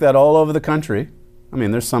 It's like that all over the country. I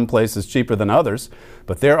mean, there's some places cheaper than others,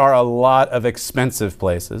 but there are a lot of expensive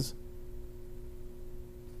places.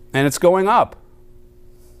 And it's going up.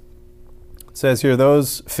 It says here,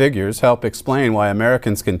 those figures help explain why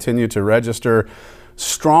Americans continue to register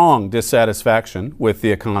strong dissatisfaction with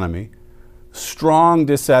the economy. Strong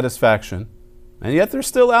dissatisfaction. And yet they're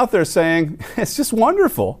still out there saying, it's just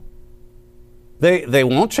wonderful. They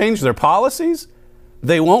won't change their policies.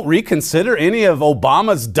 They won't reconsider any of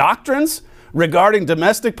Obama's doctrines regarding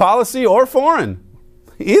domestic policy or foreign.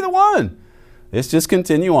 Either one. It's just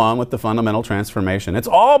continue on with the fundamental transformation. It's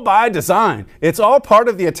all by design. It's all part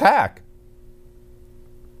of the attack.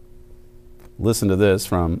 Listen to this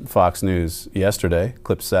from Fox News yesterday,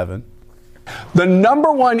 clip 7. The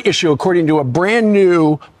number one issue, according to a brand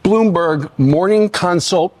new Bloomberg Morning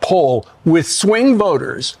Consult poll with swing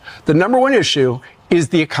voters, the number one issue is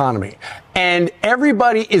the economy. And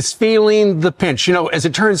everybody is feeling the pinch. You know, as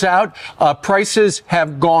it turns out, prices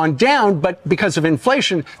have gone down, but because of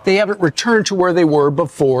inflation, they haven't returned to where they were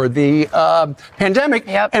before the pandemic.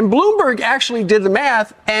 Yep. And Bloomberg actually did the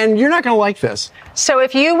math, and you're not going to like this. So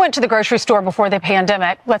if you went to the grocery store before the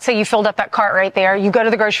pandemic, let's say you filled up that cart right there, you go to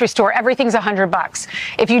the grocery store, everything's $100.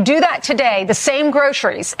 If you do that today, the same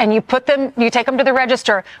groceries, and you take them to the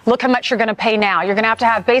register, look how much you're going to pay now. You're going to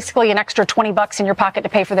have basically an extra $20 in your pocket to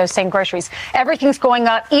pay for those same groceries. Everything's going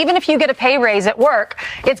up. Even if you get a pay raise at work,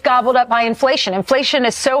 it's gobbled up by inflation. Inflation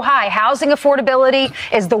is so high. Housing affordability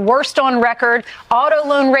is the worst on record. Auto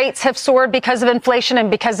loan rates have soared because of inflation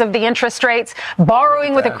and because of the interest rates.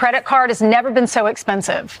 Borrowing with a credit card has never been so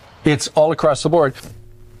expensive. It's all across the board.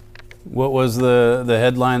 What was the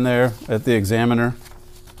headline there at the Examiner?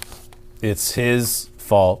 It's his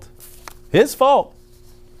fault. His fault.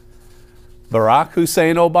 Barack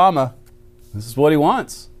Hussein Obama. This is what he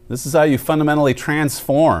wants. This is how you fundamentally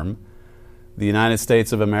transform the United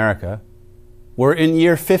States of America. We're in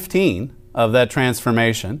year 15 of that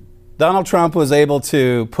transformation. Donald Trump was able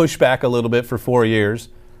to push back a little bit for 4 years.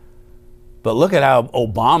 But look at how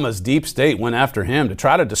Obama's deep state went after him to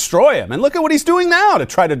try to destroy him. And look at what he's doing now to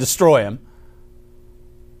try to destroy him.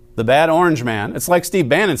 The bad orange man. It's like Steve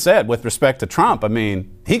Bannon said with respect to Trump. I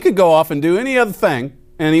mean, he could go off and do any other thing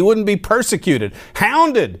and he wouldn't be persecuted,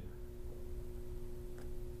 hounded.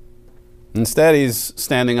 Instead, he's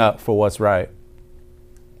standing up for what's right.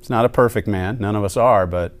 He's not a perfect man. None of us are,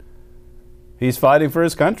 but he's fighting for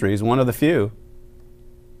his country. He's one of the few.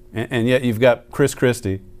 And yet you've got Chris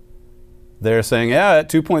Christie there saying, yeah, at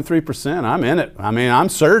 2.3%, I'm in it. I mean, I'm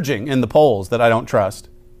surging in the polls that I don't trust.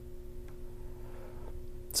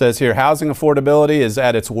 It says here, housing affordability is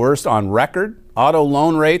at its worst on record. Auto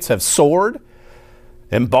loan rates have soared.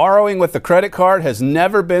 And borrowing with the credit card has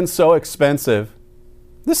never been so expensive.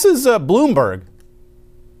 This is Bloomberg.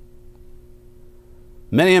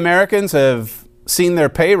 Many Americans have seen their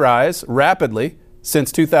pay rise rapidly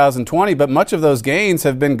since 2020, but much of those gains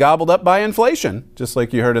have been gobbled up by inflation, just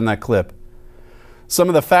like you heard in that clip. Some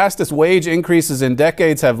of the fastest wage increases in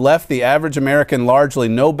decades have left the average American largely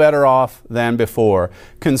no better off than before.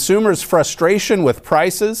 Consumers' frustration with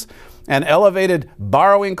prices and elevated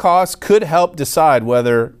borrowing costs could help decide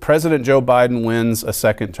whether President Joe Biden wins a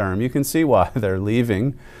second term. You can see why they're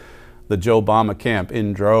leaving the Joe Obama camp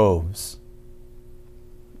in droves.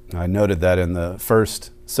 I noted that in the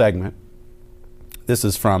first segment. This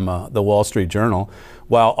is from the Wall Street Journal.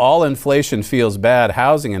 While all inflation feels bad,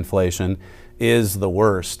 housing inflation is the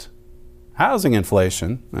worst. Housing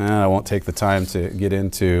inflation, I won't take the time to get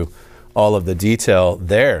into all of the detail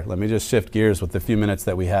there. Let me just shift gears with the few minutes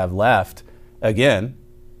that we have left. Again,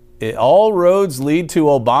 all roads lead to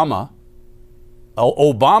Obama.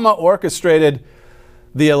 Obama orchestrated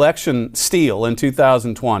the election steal in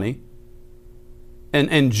 2020.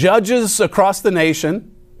 And judges across the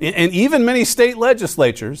nation, and even many state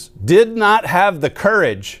legislatures, did not have the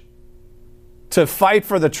courage to fight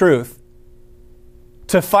for the truth,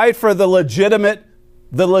 to fight for the legitimate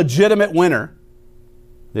winner.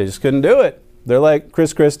 They just couldn't do it. They're like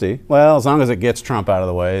Chris Christie. Well, as long as it gets Trump out of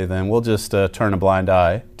the way, then we'll just turn a blind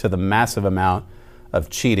eye to the massive amount of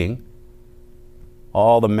cheating,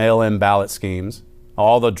 all the mail-in ballot schemes,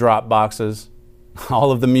 all the drop boxes,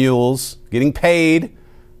 all of the mules getting paid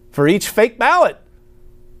for each fake ballot.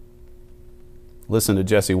 Listen to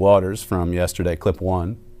Jesse Waters from yesterday, clip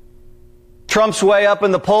 1. Trump's way up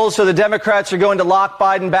in the polls, so the Democrats are going to lock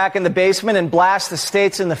Biden back in the basement and blast the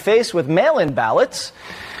states in the face with mail-in ballots.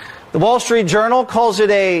 The Wall Street Journal calls it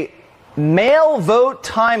a mail vote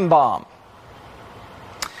time bomb.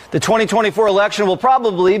 The 2024 election will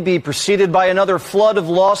probably be preceded by another flood of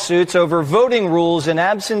lawsuits over voting rules and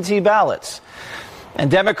absentee ballots.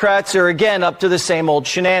 And Democrats are again up to the same old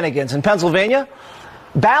shenanigans. In Pennsylvania,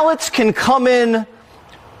 ballots can come in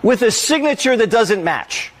with a signature that doesn't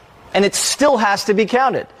match, and it still has to be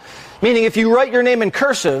counted. Meaning if you write your name in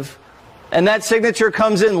cursive and that signature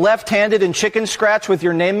comes in left-handed and chicken scratch with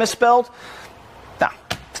your name misspelled,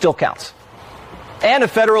 still counts. And a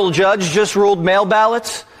federal judge just ruled mail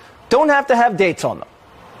ballots don't have to have dates on them.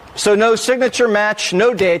 So no signature match,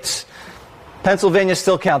 no dates. Pennsylvania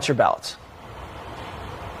still counts your ballots.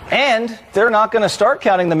 And they're not going to start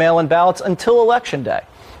counting the mail-in ballots until Election Day.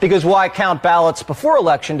 Because why count ballots before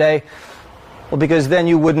Election Day? Well, because then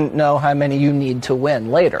you wouldn't know how many you need to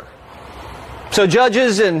win later. So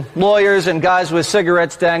judges and lawyers and guys with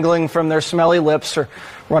cigarettes dangling from their smelly lips are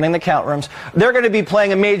running the count rooms. They're going to be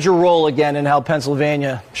playing a major role again in how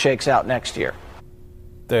Pennsylvania shakes out next year.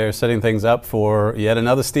 They're setting things up for yet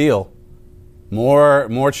another steal.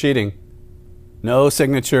 More cheating. No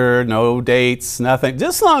signature, no dates, nothing.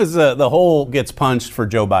 Just as long as the hole gets punched for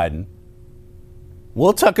Joe Biden.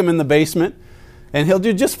 We'll tuck him in the basement, and he'll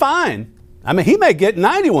do just fine. I mean, he may get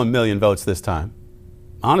 91 million votes this time.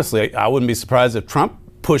 Honestly, I wouldn't be surprised if Trump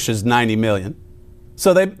pushes 90 million.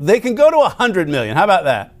 So they can go to 100 million. How about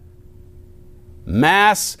that?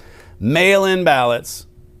 Mass mail-in ballots.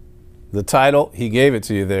 The title, he gave it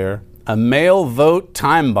to you there. A mail vote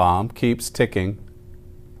time bomb keeps ticking.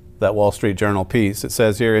 That Wall Street Journal piece. It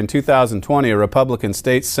says here, in 2020, a Republican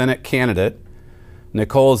state Senate candidate,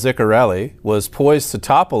 Nicole Ziccarelli, was poised to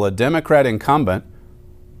topple a Democrat incumbent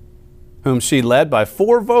whom she led by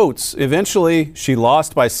 4 votes. Eventually, she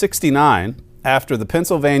lost by 69 after the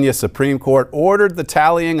Pennsylvania Supreme Court ordered the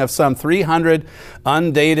tallying of some 300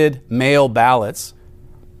 undated mail ballots.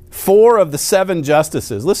 4 of the 7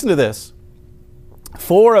 justices, listen to this,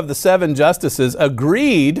 4 of the 7 justices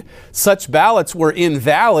agreed such ballots were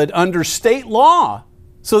invalid under state law.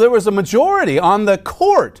 So there was a majority on the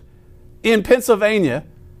court in Pennsylvania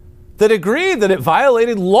that agreed that it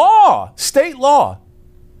violated law, state law.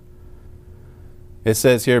 It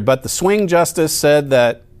says here, but the swing justice said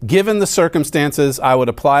that given the circumstances, I would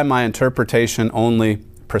apply my interpretation only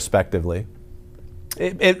prospectively.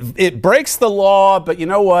 It breaks the law, but you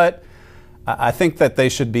know what? I think that they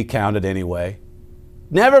should be counted anyway.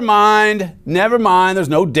 Never mind. There's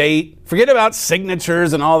no date. Forget about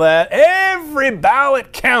signatures and all that. Every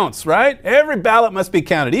ballot counts, right? Every ballot must be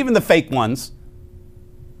counted, even the fake ones.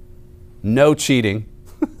 No cheating.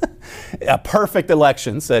 A perfect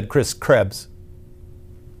election, said Chris Krebs.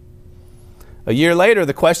 A year later,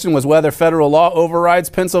 the question was whether federal law overrides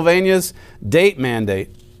Pennsylvania's date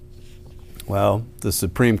mandate. Well, the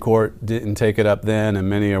Supreme Court didn't take it up then, and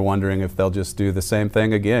many are wondering if they'll just do the same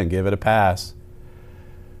thing again. Give it a pass.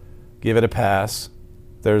 Give it a pass.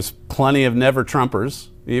 There's plenty of never Trumpers,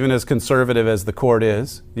 even as conservative as the court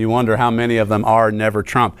is. You wonder how many of them are never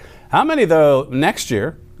Trump. How many, though, next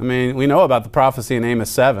year? I mean, we know about the prophecy in Amos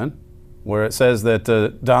 7, where it says that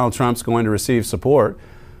Donald Trump's going to receive support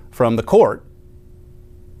from the court,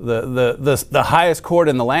 the highest court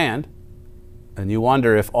in the land. And you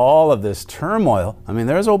wonder if all of this turmoil, I mean,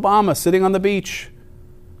 there's Obama sitting on the beach,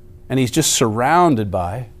 and he's just surrounded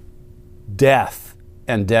by death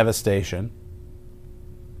and devastation.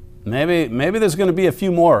 Maybe there's going to be a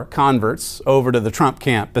few more converts over to the Trump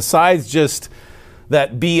camp, besides just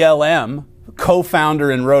that BLM co-founder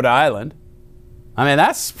in Rhode Island. I mean,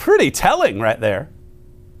 that's pretty telling right there.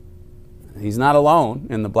 He's not alone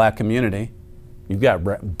in the black community. You've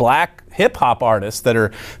got black hip-hop artists that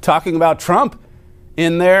are talking about Trump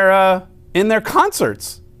in their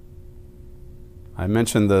concerts. I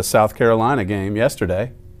mentioned the South Carolina game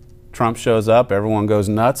yesterday. Trump shows up, everyone goes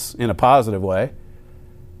nuts in a positive way.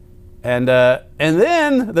 And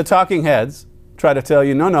then the talking heads try to tell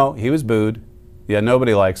you, no, he was booed. Yeah,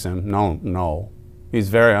 nobody likes him. No. He's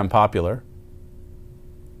very unpopular.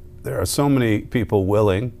 There are so many people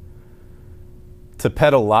willing to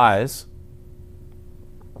peddle lies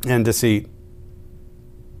and deceit.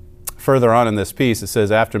 Further on in this piece, it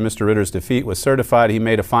says, after Mr. Ritter's defeat was certified, he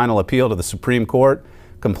made a final appeal to the Supreme Court,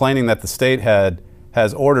 complaining that the state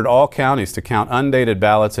has ordered all counties to count undated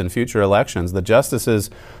ballots in future elections. The justices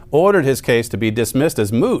ordered his case to be dismissed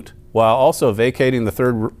as moot, while also vacating the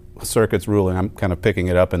Third Circuit's ruling. I'm kind of picking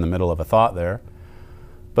it up in the middle of a thought there.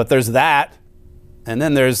 But there's that. And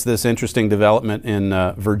then there's this interesting development in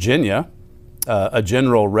Virginia. A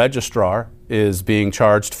general registrar is being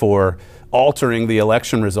charged for altering the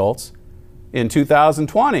election results in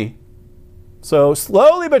 2020. So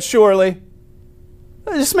slowly but surely,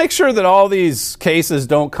 just make sure that all these cases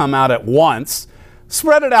don't come out at once.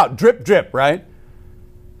 Spread it out, drip, drip, right?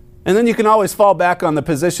 And then you can always fall back on the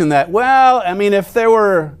position that, well, I mean, if there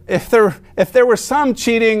were some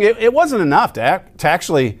cheating, it wasn't enough to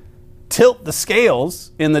actually tilt the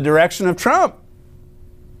scales in the direction of Trump.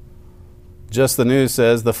 Just the News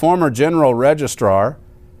says the former general registrar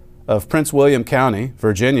of Prince William County,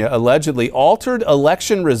 Virginia, allegedly altered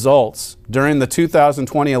election results during the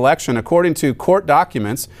 2020 election, according to court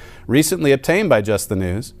documents recently obtained by Just the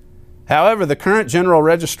News. However, the current general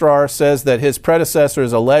registrar says that his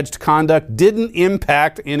predecessor's alleged conduct didn't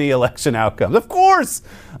impact any election outcomes. Of course,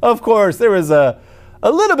 there was a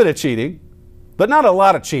little bit of cheating, but not a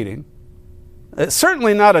lot of cheating.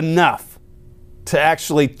 Certainly not enough to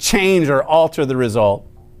actually change or alter the result.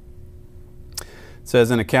 It says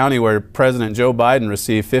in a county where President Joe Biden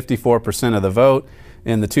received 54% of the vote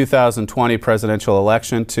in the 2020 presidential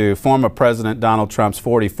election to former President Donald Trump's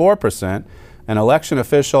 44%, an election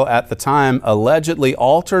official at the time allegedly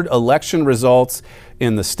altered election results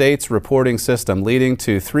in the state's reporting system, leading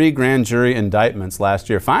to 3 grand jury indictments last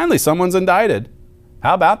year. Finally, someone's indicted.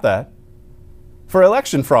 How about that? For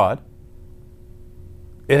election fraud.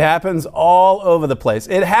 It happens all over the place.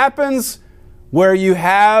 It happens where you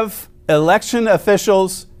have election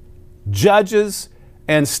officials, judges,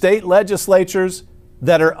 and state legislatures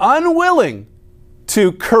that are unwilling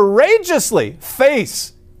to courageously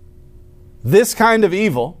face this kind of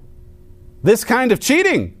evil, this kind of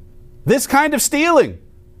cheating, this kind of stealing.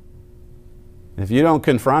 If you don't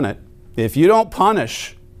confront it, if you don't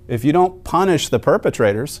punish the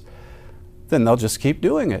perpetrators, then they'll just keep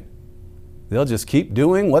doing it. They'll just keep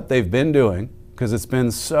doing what they've been doing because it's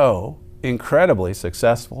been so incredibly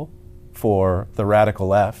successful for the radical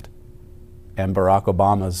left and Barack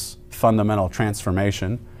Obama's fundamental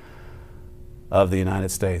transformation of the United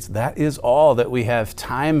States. That is all that we have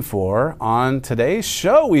time for on today's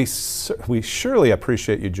show. We surely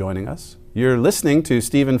appreciate you joining us. You're listening to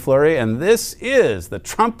Stephen Flurry, and this is the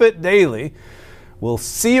Trumpet Daily. We'll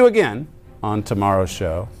see you again on tomorrow's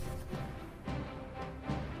show.